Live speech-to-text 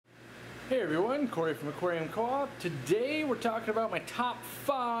Hey everyone, Corey from Aquariumcoop. Today we're talking about my top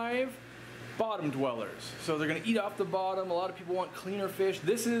 5 bottom dwellers. So they're going to eat off the bottom. A lot of people want cleaner fish.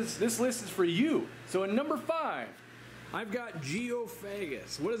 This list is for you. So in number 5, I've got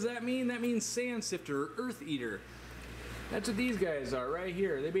Geophagus. What does that mean? That means sand sifter or earth eater. That's what these guys are right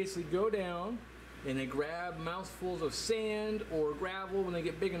here. They basically go down and they grab mouthfuls of sand or gravel when they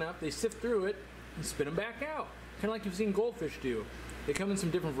get big enough. They sift through it and spit them back out. Kind of like you've seen goldfish do. They come in some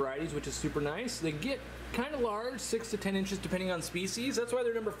different varieties, which is super nice. They get kind of large, 6 to 10 inches depending on species. That's why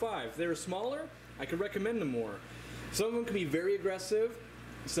they're number 5. If they were smaller, I could recommend them more. Some of them can be very aggressive.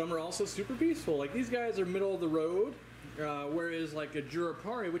 Some are also super peaceful. Like these guys are middle of the road, whereas like a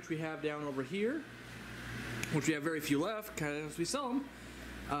Geophagus, which we have down over here, which we have very few left, kind of as we sell them.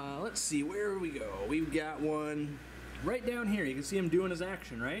 Let's see, where we go? We've got one right down here. You can see him doing his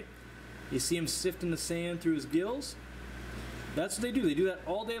action, right? You see him sifting the sand through his gills. That's what they do. They do that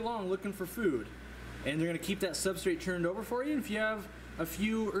all day long looking for food. And they're going to keep that substrate churned over for you. And if you have a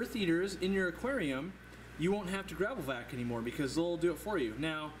few earth eaters in your aquarium, you won't have to gravel vac anymore because they'll do it for you.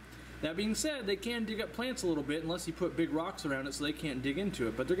 Now, that being said, they can dig up plants a little bit unless you put big rocks around it so they can't dig into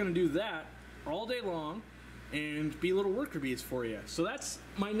it. But they're going to do that all day long and be little worker bees for you. So that's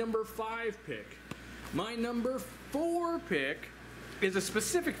my number 5 pick. My number 4 pick is a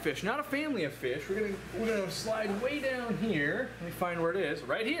specific fish, not a family of fish. We're gonna slide way down here. Let me find where it is.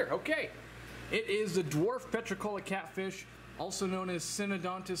 Right here. Okay. It is the dwarf petricola catfish, also known as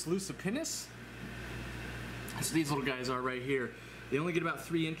Synodontis lucipinnis. So these little guys are right here. They only get about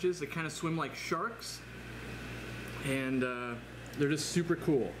 3 inches. They kind of swim like sharks, and they're just super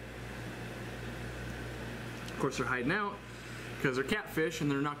cool. Of course, they're hiding out because they're catfish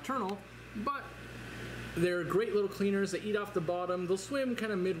and they're nocturnal, but they're great little cleaners. They eat off the bottom. They'll swim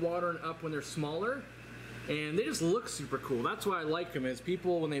kind of mid-water and up when they're smaller, and they just look super cool. That's why I like them, is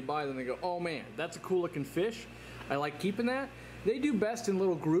people, when they buy them, they go, oh man, that's a cool looking fish. I like keeping that. They do best in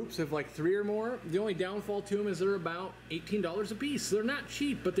little groups of like 3 or more. The only downfall to them is they're about $18 a piece. So they're not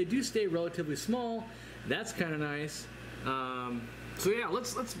cheap, but they do stay relatively small. That's kind of nice. So yeah,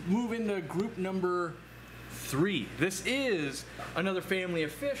 let's move into group number 3. This is another family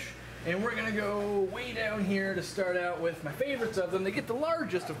of fish. And we're gonna go way down here to start out with my favorites of them. They get the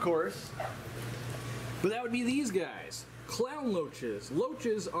largest, of course, but that would be these guys, clown loaches.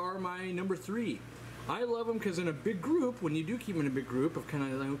 Loaches are my number 3. I love them because in a big group, when you do keep them in a big group of kind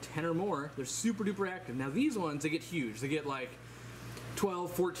of 10 or more, they're super duper active. Now these ones, they get huge. They get like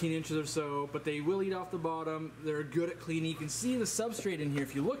 12, 14 inches or so, but they will eat off the bottom. They're good at cleaning. You can see the substrate in here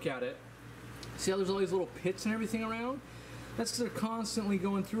if you look at it. See how there's all these little pits and everything around? That's because they're constantly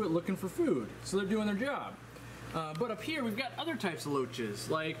going through it looking for food. So they're doing their job. But up here we've got other types of loaches,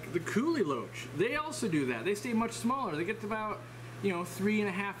 like the coolie loach. They also do that. They stay much smaller. They get to about,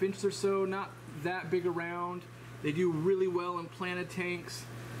 3.5 inches or so, not that big around. They do really well in planted tanks.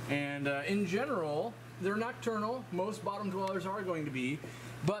 And in general, they're nocturnal. Most bottom dwellers are going to be.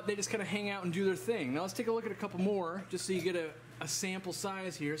 But they just kind of hang out and do their thing. Now let's take a look at a couple more, just so you get a sample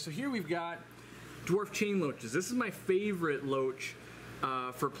size here. So here we've got dwarf chain loaches. This is my favorite loach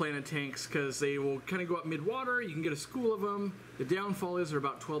for planted tanks because they will kind of go up mid-water. You can get a school of them. The downfall is they're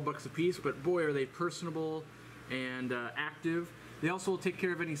about 12 bucks a piece, but boy are they personable and active. They also will take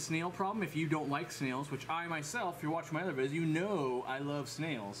care of any snail problem if you don't like snails, which I myself, if you're watching my other videos, you know I love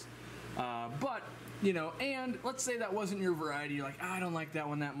snails. But, and let's say that wasn't your variety. You're like, I don't like that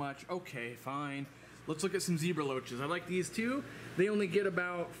one that much. Okay, fine. Let's look at some zebra loaches. I like these too. They only get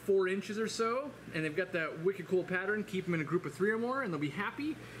about 4 inches or so, and they've got that wicked cool pattern. Keep them in a group of 3 or more, and they'll be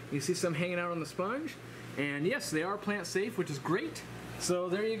happy. You see some hanging out on the sponge. And yes, they are plant safe, which is great. So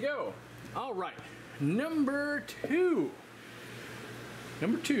there you go. All right, number 2.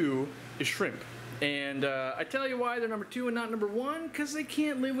 Number 2 is shrimp. And I tell you why they're number 2 and not number 1, because they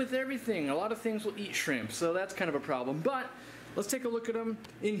can't live with everything. A lot of things will eat shrimp, so that's kind of a problem. But let's take a look at them.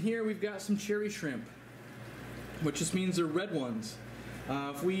 In here we've got some cherry shrimp, which just means they're red ones.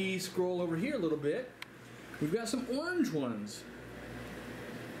 If we scroll over here a little bit, we've got some orange ones.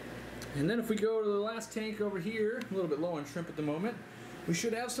 And then if we go to the last tank over here, a little bit low on shrimp at the moment, we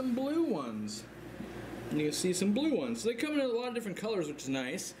should have some blue ones. And you can see some blue ones. So they come in a lot of different colors, which is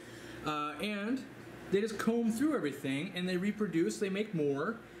nice. And they just comb through everything and they reproduce, they make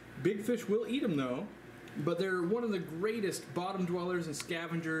more. Big fish will eat them though. But they're one of the greatest bottom dwellers and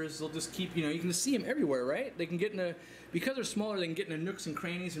scavengers. They'll just keep, you can see them everywhere, right? They can get because they're smaller, they can get into nooks and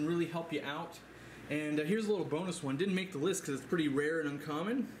crannies and really help you out. And here's a little bonus one. Didn't make the list because it's pretty rare and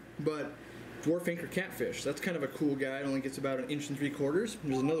uncommon, but dwarf anchor catfish. That's kind of a cool guy. It only gets about 1 3/4 inches.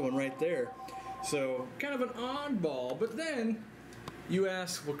 There's another one right there. So kind of an oddball, but then You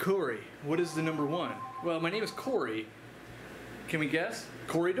ask, well, Corey, what is the number one? Well, my name is Corey. Can we guess?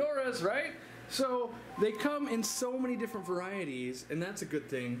 Corydoras, right? So they come in so many different varieties, and that's a good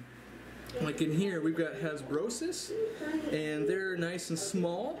thing. Like in here, we've got Hasbrosis, and they're nice and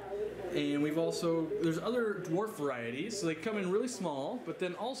small. And we've also, there's other dwarf varieties, so they come in really small, but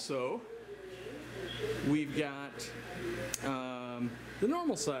then also we've got the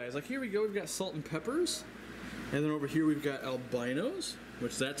normal size. Like here we go, we've got salt and peppers, and then over here we've got albinos,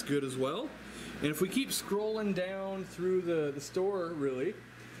 which that's good as well. And if we keep scrolling down through the store, really,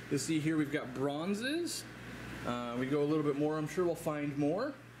 you'll see here we've got bronzes. We go a little bit more, I'm sure we'll find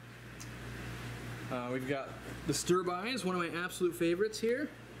more. We've got the stir-bys, one of my absolute favorites here.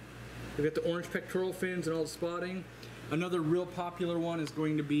 We've got the orange pectoral fins and all the spotting. Another real popular one is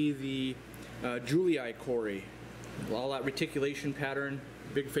going to be the Julii Cory. All that reticulation pattern,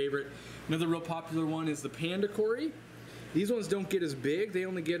 big favorite. Another real popular one is the Panda Cory. These ones don't get as big, they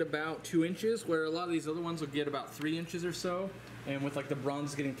only get about 2 inches, where a lot of these other ones will get about 3 inches or so, and with like the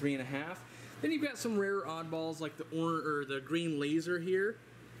bronze getting 3.5. Then you've got some rare oddballs like the green laser here.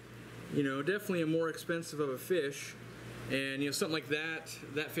 You know, definitely a more expensive of a fish. And you know, something like that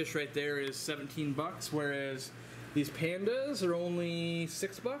fish right there is 17 bucks, whereas these pandas are only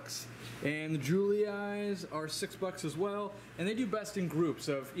 6 bucks, and the Julii are 6 bucks as well. And they do best in groups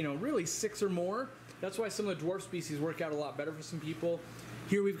of, you know, really 6 or more. That's why some of the dwarf species work out a lot better for some people.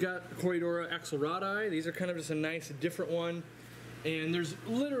 Here we've got Corydoras axelrodi. These are kind of just a nice, different one. And there's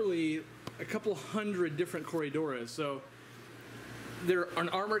literally a couple hundred different Corydoras. So they're an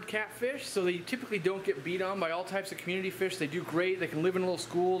armored catfish, so they typically don't get beat on by all types of community fish. They do great. They can live in a little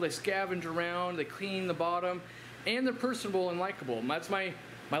school. They scavenge around. They clean the bottom. And they're personable and likable. That's my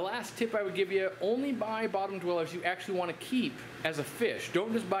last tip I would give you. Only buy bottom dwellers you actually want to keep as a fish.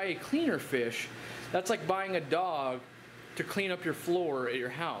 Don't just buy a cleaner fish. That's like buying a dog to clean up your floor at your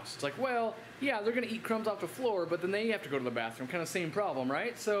house. It's like, well, yeah, they're going to eat crumbs off the floor, but then they have to go to the bathroom. Kind of same problem,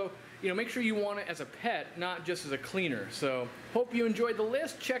 right? So, you know, make sure you want it as a pet, not just as a cleaner. So, hope you enjoyed the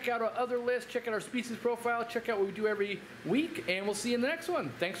list. Check out our other list. Check out our species profile. Check out what we do every week, and we'll see you in the next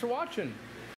one. Thanks for watching.